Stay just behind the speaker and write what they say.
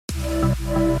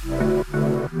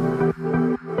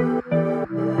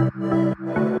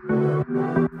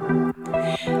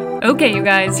Okay, you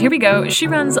guys, here we go. She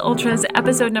Runs Ultras,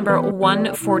 episode number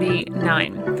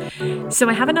 149. So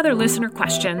I have another listener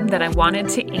question that I wanted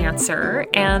to answer,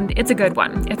 and it's a good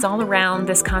one. It's all around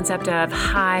this concept of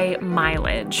high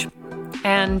mileage.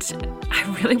 And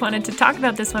I really wanted to talk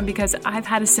about this one because I've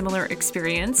had a similar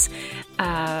experience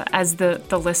as the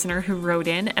listener who wrote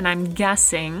in, and I'm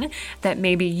guessing that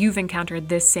maybe you've encountered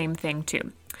this same thing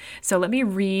too. So let me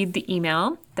read the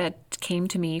email that came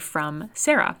to me from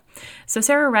Sarah. So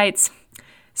Sarah writes,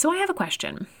 "So I have a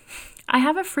question. I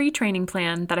have a free training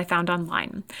plan that I found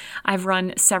online. I've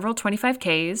run several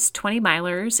 25Ks, 20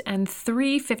 milers, and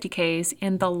 3 50Ks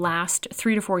in the last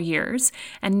 3 to 4 years,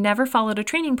 and never followed a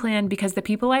training plan because the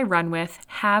people I run with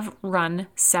have run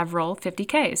several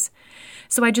 50Ks.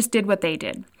 So I just did what they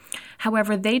did.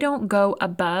 However, they don't go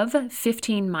above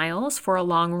 15 miles for a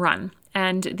long run.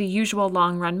 And the usual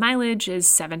long run mileage is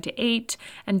 7 to 8,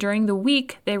 and during the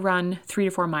week, they run 3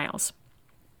 to 4 miles.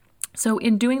 So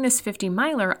in doing this 50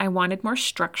 miler, I wanted more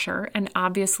structure and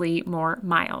obviously more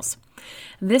miles.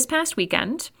 This past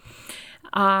weekend,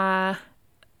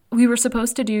 we were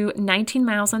supposed to do 19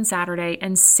 miles on Saturday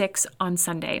and 6 on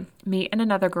Sunday. Me and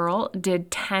another girl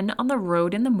did 10 on the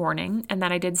road in the morning, and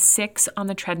then I did 6 on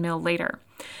the treadmill later.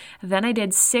 Then I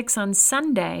did 6 on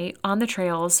Sunday on the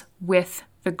trails with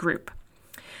the group.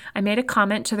 I made a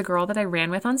comment to the girl that I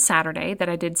ran with on Saturday that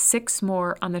I did 6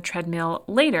 more on the treadmill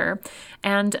later,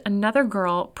 and another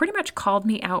girl pretty much called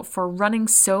me out for running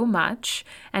so much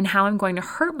and how I'm going to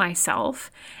hurt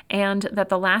myself, and that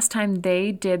the last time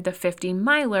they did the 50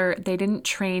 miler, they didn't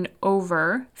train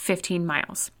over 15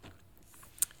 miles.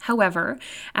 However,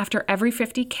 after every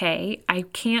 50K, I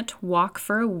can't walk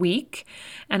for a week,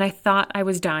 and I thought I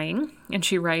was dying." And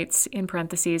she writes, in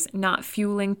parentheses, "not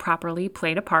fueling properly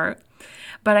played a part,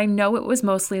 but I know it was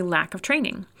mostly lack of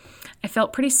training. I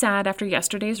felt pretty sad after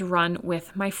yesterday's run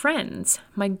with my friends.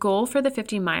 My goal for the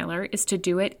 50 miler is to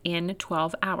do it in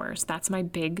 12 hours. That's my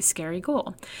big, scary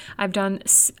goal. I've done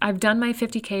my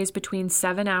 50Ks between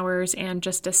 7 hours and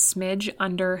just a smidge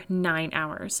under 9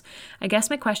 hours. I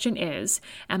guess my question is,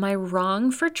 am I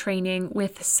wrong for training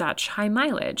with such high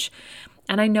mileage?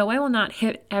 And I know I will not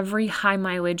hit every high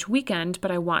mileage weekend,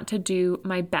 but I want to do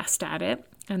my best at it.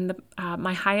 And the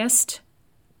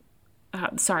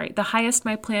highest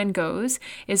my plan goes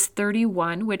is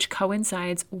 31, which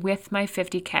coincides with my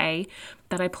 50K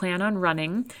that I plan on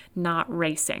running, not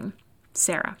racing.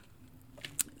 Sarah."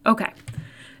 Okay,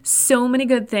 so many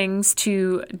good things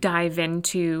to dive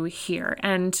into here.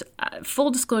 And full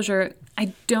disclosure,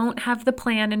 I don't have the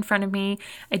plan in front of me.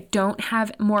 I don't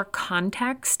have more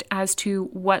context as to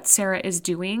what Sarah is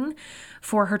doing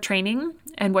for her training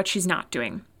and what she's not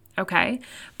doing. Okay,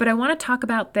 but I want to talk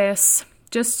about this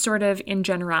just sort of in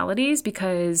generalities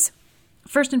because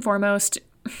first and foremost,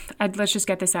 let's just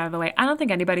get this out of the way. I don't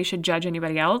think anybody should judge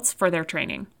anybody else for their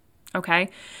training. Okay,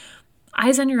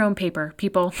 eyes on your own paper,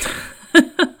 people.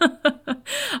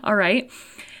 All right,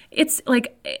 it's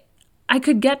like I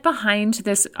could get behind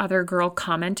this other girl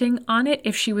commenting on it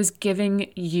if she was giving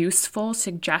useful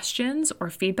suggestions or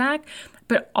feedback,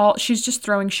 but she's just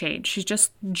throwing shade. She's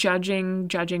just judging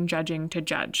to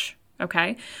judge,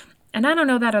 okay? And I don't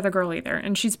know that other girl either,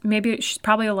 and she's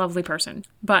probably a lovely person,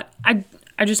 but I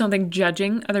just don't think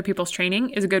judging other people's training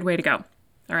is a good way to go,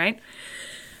 all right?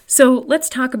 So let's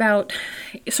talk about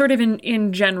sort of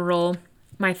in general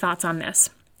my thoughts on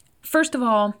this. First of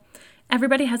all,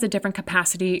 everybody has a different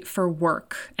capacity for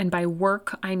work. And by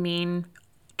work, I mean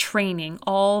training,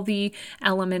 all the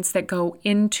elements that go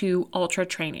into ultra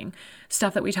training,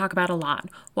 stuff that we talk about a lot: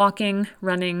 walking,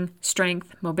 running,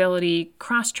 strength, mobility,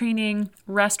 cross training,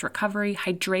 rest, recovery,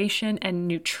 hydration, and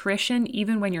nutrition,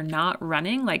 even when you're not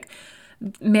running, like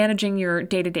managing your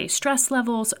day-to-day stress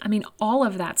levels. I mean, all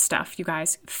of that stuff, you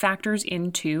guys, factors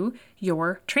into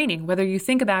your training, whether you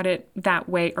think about it that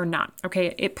way or not.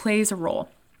 Okay, it plays a role.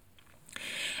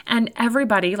 And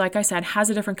everybody, like I said, has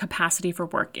a different capacity for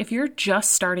work. If you're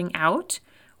just starting out,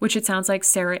 which it sounds like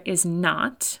Sarah is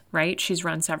not, right? She's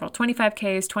run several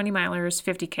 25Ks, 20 milers,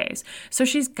 50Ks. So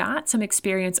she's got some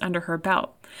experience under her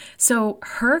belt. So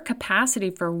her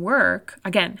capacity for work,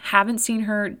 again, haven't seen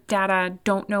her data,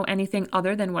 don't know anything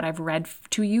other than what I've read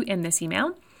to you in this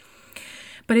email.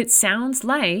 But it sounds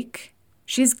like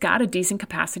she's got a decent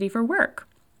capacity for work.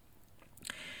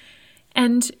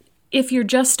 And if you're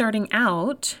just starting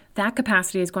out, that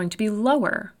capacity is going to be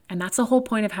lower. And that's the whole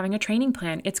point of having a training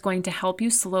plan. It's going to help you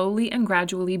slowly and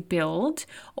gradually build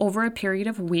over a period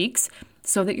of weeks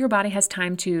so that your body has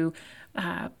time to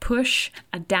push,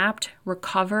 adapt,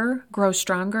 recover, grow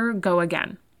stronger, go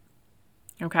again.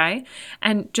 Okay?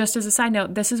 And just as a side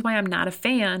note, this is why I'm not a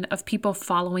fan of people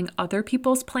following other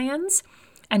people's plans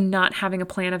and not having a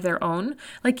plan of their own.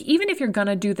 Like, even if you're going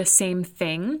to do the same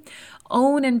thing,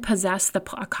 own and possess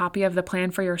a copy of the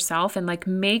plan for yourself and like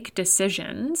make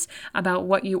decisions about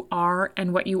what you are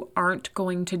and what you aren't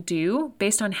going to do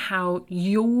based on how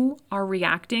you are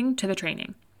reacting to the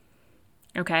training.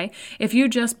 Okay? If you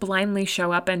just blindly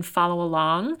show up and follow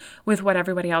along with what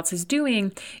everybody else is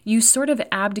doing, you sort of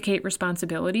abdicate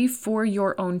responsibility for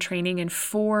your own training and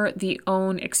for your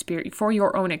own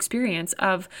experience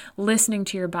of listening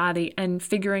to your body and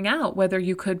figuring out whether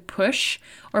you could push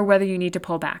or whether you need to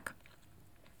pull back.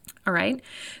 All right.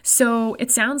 So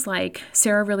it sounds like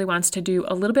Sarah really wants to do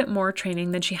a little bit more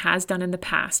training than she has done in the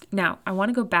past. Now, I want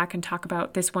to go back and talk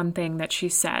about this one thing that she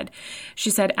said.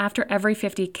 She said, after every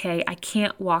 50K, I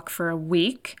can't walk for a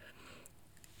week.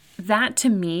 That to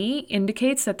me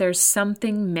indicates that there's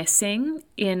something missing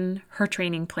in her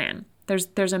training plan.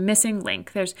 There's a missing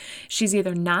link. She's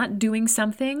either not doing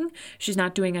something, she's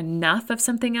not doing enough of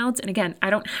something else. And again,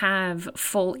 I don't have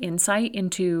full insight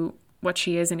into what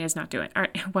she is and is not doing, or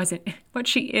wasn't what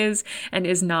she is and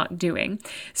is not doing.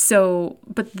 So,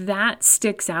 but that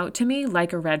sticks out to me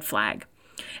like a red flag.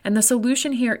 And the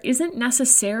solution here isn't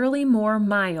necessarily more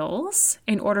miles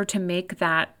in order to make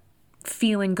that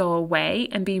feeling go away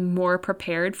and be more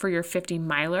prepared for your 50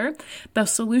 miler. The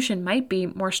solution might be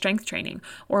more strength training,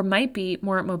 or might be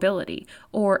more mobility,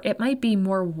 or it might be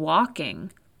more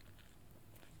walking.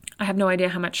 I have no idea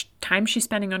how much time she's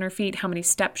spending on her feet, how many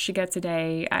steps she gets a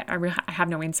day. I have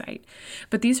no insight.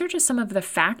 But these are just some of the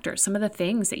factors, some of the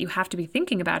things that you have to be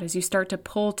thinking about as you start to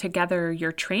pull together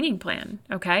your training plan,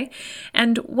 okay?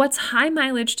 And what's high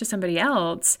mileage to somebody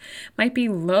else might be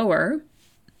lower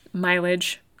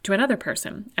mileage to another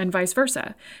person, and vice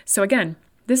versa. So again,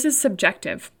 this is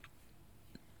subjective,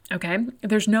 okay?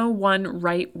 There's no one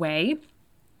right way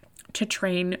to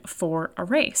train for a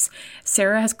race.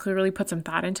 Sarah has clearly put some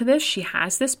thought into this. She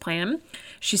has this plan.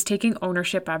 She's taking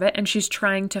ownership of it, and she's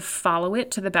trying to follow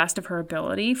it to the best of her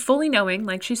ability, fully knowing,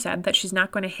 like she said, that she's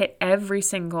not going to hit every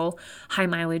single high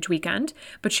mileage weekend,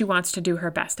 but she wants to do her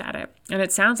best at it. And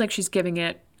it sounds like she's giving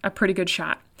it a pretty good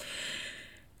shot.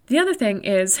 The other thing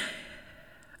is,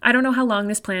 I don't know how long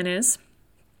this plan is,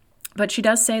 but she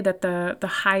does say that the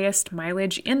highest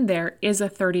mileage in there is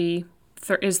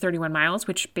 31 miles,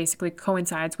 which basically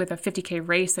coincides with a 50K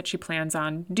race that she plans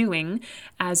on doing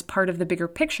as part of the bigger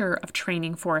picture of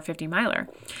training for a 50 miler.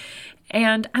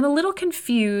 And I'm a little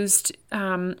confused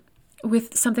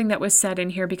with something that was said in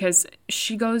here, because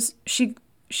she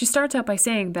starts out by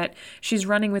saying that she's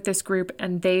running with this group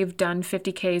and they've done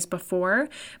 50Ks before,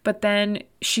 but then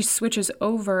she switches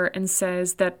over and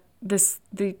says that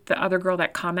the other girl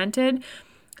that commented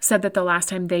said that the last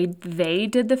time they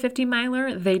did the 50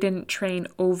 miler, they didn't train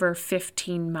over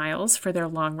 15 miles for their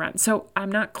long run. So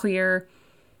I'm not clear.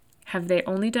 Have they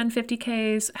only done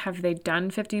 50Ks? Have they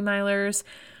done 50 milers?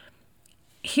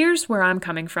 Here's where I'm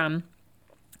coming from.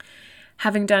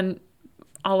 Having done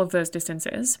all of those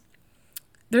distances,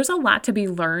 there's a lot to be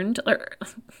learned.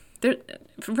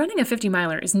 Running a 50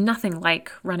 miler is nothing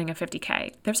like running a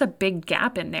 50K. There's a big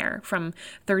gap in there from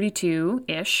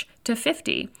 32-ish to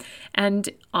 50. And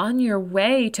on your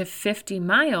way to 50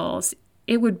 miles,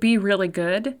 it would be really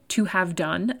good to have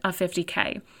done a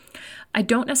 50K. I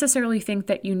don't necessarily think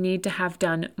that you need to have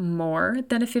done more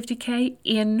than a 50K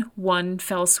in one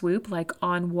fell swoop, like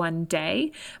on one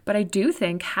day, but I do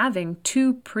think having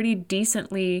two pretty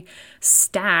decently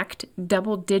stacked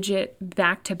double-digit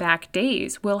back-to-back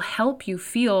days will help you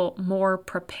feel more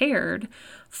prepared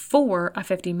for a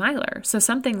 50 miler. So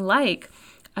something like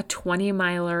a 20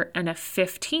 miler and a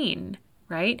 15,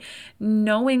 right?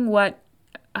 Knowing what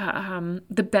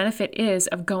the benefit is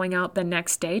of going out the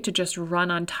next day to just run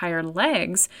on tired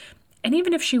legs. And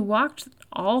even if she walked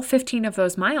all 15 of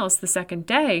those miles the second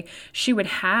day, she would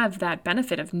have that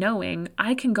benefit of knowing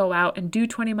I can go out and do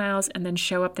 20 miles and then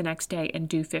show up the next day and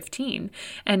do 15.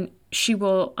 And she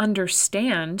will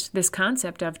understand this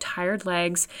concept of tired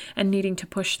legs and needing to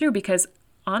push through, because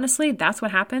honestly, that's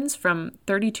what happens from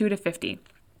 32 to 50.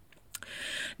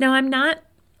 Now, I'm not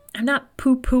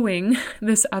poo-pooing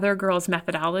this other girl's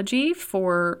methodology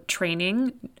for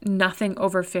training nothing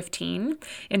over 15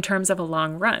 in terms of a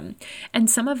long run. And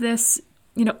some of this,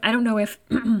 I don't know if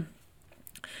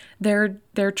they're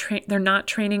not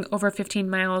training over 15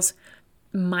 miles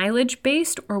mileage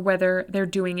based, or whether they're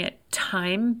doing it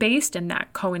time based and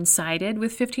that coincided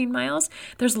with 15 miles.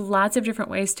 There's lots of different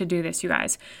ways to do this, you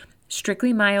guys.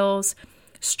 Strictly miles,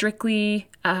 strictly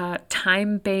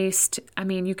time-based. I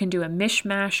mean, you can do a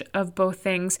mishmash of both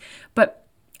things, but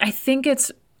I think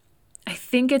it's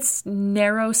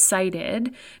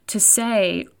narrow-sighted to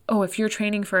say, oh, if you're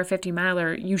training for a 50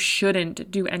 miler, you shouldn't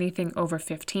do anything over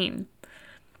 15.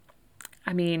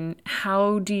 I mean,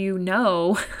 how do you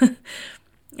know?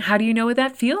 How do you know what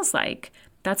that feels like?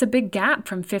 That's a big gap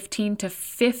from 15 to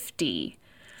 50.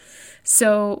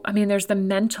 So, I mean, there's the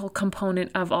mental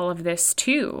component of all of this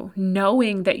too.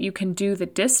 Knowing that you can do the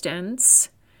distance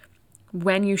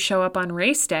when you show up on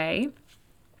race day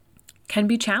can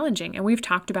be challenging. And we've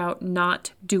talked about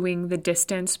not doing the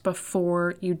distance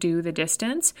before you do the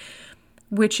distance,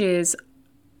 which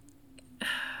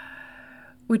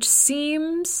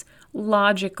seems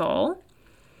logical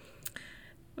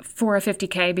for a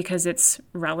 50K because it's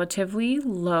relatively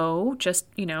low, just,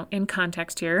 in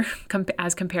context here,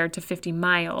 as compared to 50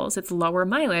 miles, it's lower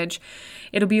mileage.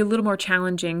 It'll be a little more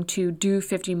challenging to do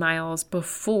 50 miles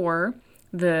before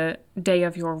the day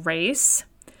of your race.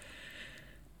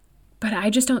 But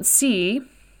I just don't see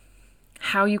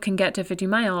how you can get to 50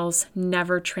 miles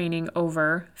never training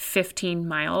over 15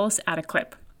 miles at a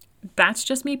clip. That's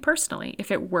just me personally. If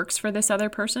it works for this other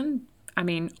person, I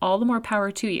mean, all the more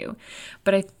power to you.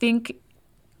 But I think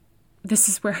this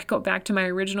is where I go back to my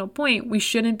original point. We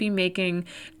shouldn't be making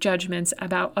judgments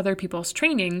about other people's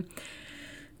training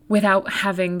without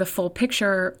having the full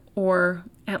picture, or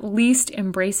at least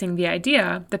embracing the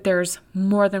idea that there's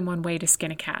more than one way to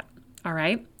skin a cat. All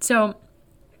right. So,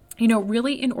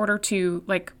 really in order to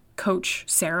coach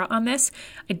Sarah on this,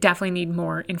 I definitely need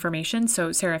more information.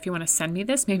 So Sarah, if you want to send me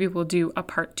this, maybe we'll do a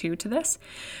part 2 to this.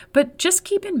 But just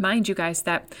keep in mind, you guys,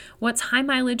 that what's high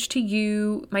mileage to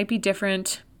you might be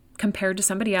different compared to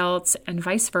somebody else and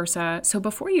vice versa. So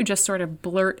before you just sort of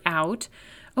blurt out,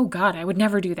 oh God, I would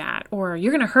never do that, or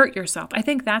you're going to hurt yourself. I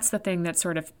think that's the thing that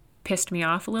sort of pissed me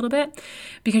off a little bit,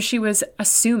 because she was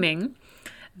assuming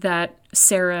that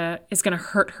Sarah is going to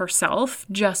hurt herself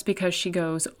just because she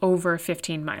goes over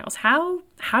 15 miles. How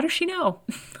does she know?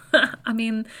 I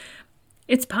mean,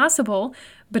 it's possible,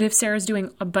 but if Sarah's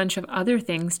doing a bunch of other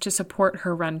things to support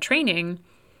her run training,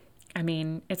 I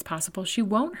mean, it's possible she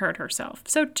won't hurt herself.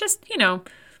 So just,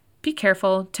 be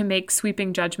careful to make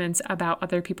sweeping judgments about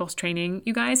other people's training,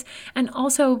 you guys. And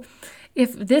also,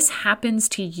 if this happens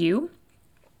to you,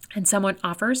 and someone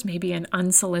offers maybe an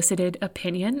unsolicited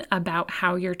opinion about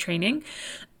how you're training,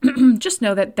 just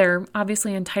know that they're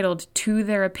obviously entitled to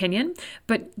their opinion,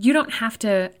 but you don't have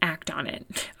to act on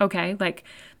it, okay?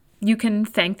 You can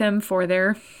thank them for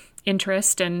their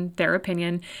interest and their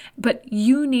opinion, but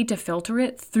you need to filter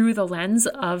it through the lens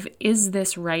of, is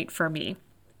this right for me?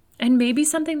 And maybe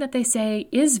something that they say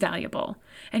is valuable.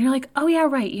 And you're like, oh yeah,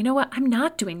 right. You know what? I'm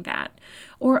not doing that.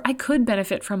 Or I could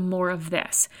benefit from more of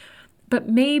this. But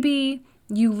maybe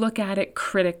you look at it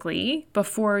critically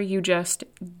before you just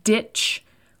ditch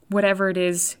whatever it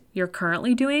is you're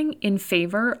currently doing in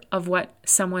favor of what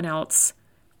someone else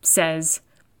says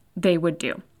they would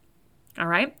do. All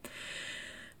right?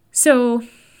 So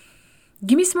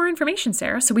give me some more information,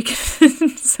 Sarah, so we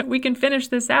can finish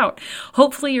this out.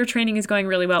 Hopefully your training is going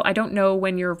really well. I don't know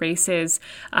when your race is,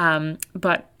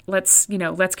 but let's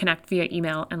connect via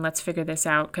email and let's figure this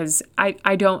out, because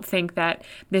I don't think that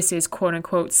this is quote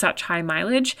unquote such high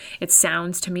mileage. It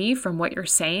sounds to me from what you're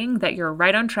saying that you're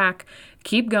right on track.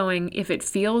 Keep going. If it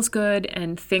feels good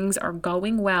and things are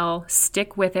going well,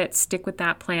 stick with it. Stick with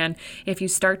that plan. If you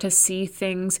start to see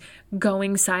things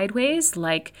going sideways,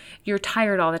 like you're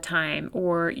tired all the time,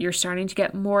 or you're starting to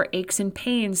get more aches and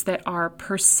pains that are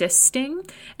persisting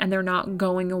and they're not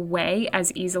going away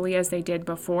as easily as they did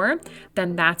before,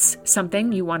 then that's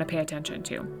something you want to pay attention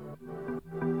to.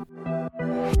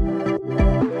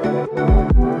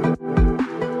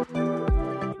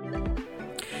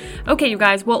 Okay, you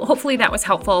guys, well, hopefully that was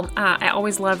helpful. I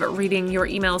always love reading your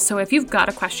emails. So if you've got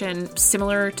a question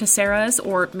similar to Sarah's,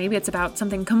 or maybe it's about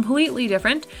something completely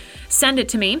different, send it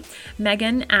to me,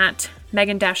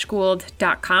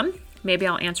 megan@megan-gould.com. Maybe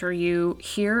I'll answer you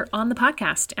here on the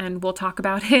podcast and we'll talk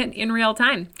about it in real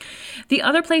time. The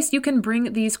other place you can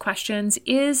bring these questions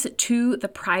is to the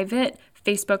private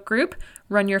Facebook group,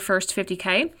 Run Your First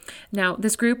 50K. Now,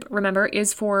 this group, remember,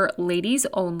 is for ladies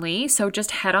only. So just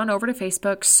head on over to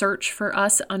Facebook, search for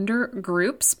us under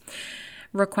groups.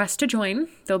 request to join.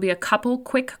 There'll be a couple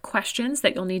quick questions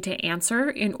that you'll need to answer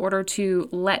in order to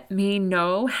let me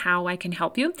know how I can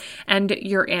help you, and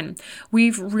you're in.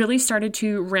 We've really started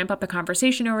to ramp up the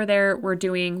conversation over there. We're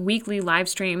doing weekly live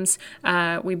streams.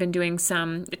 We've been doing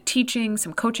some teaching,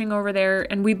 some coaching over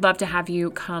there, and we'd love to have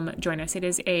you come join us. It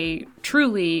is a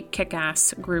truly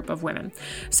kick-ass group of women.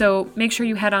 So make sure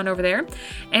you head on over there.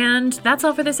 And that's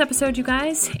all for this episode, you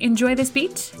guys. Enjoy this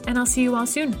beat, and I'll see you all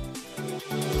soon.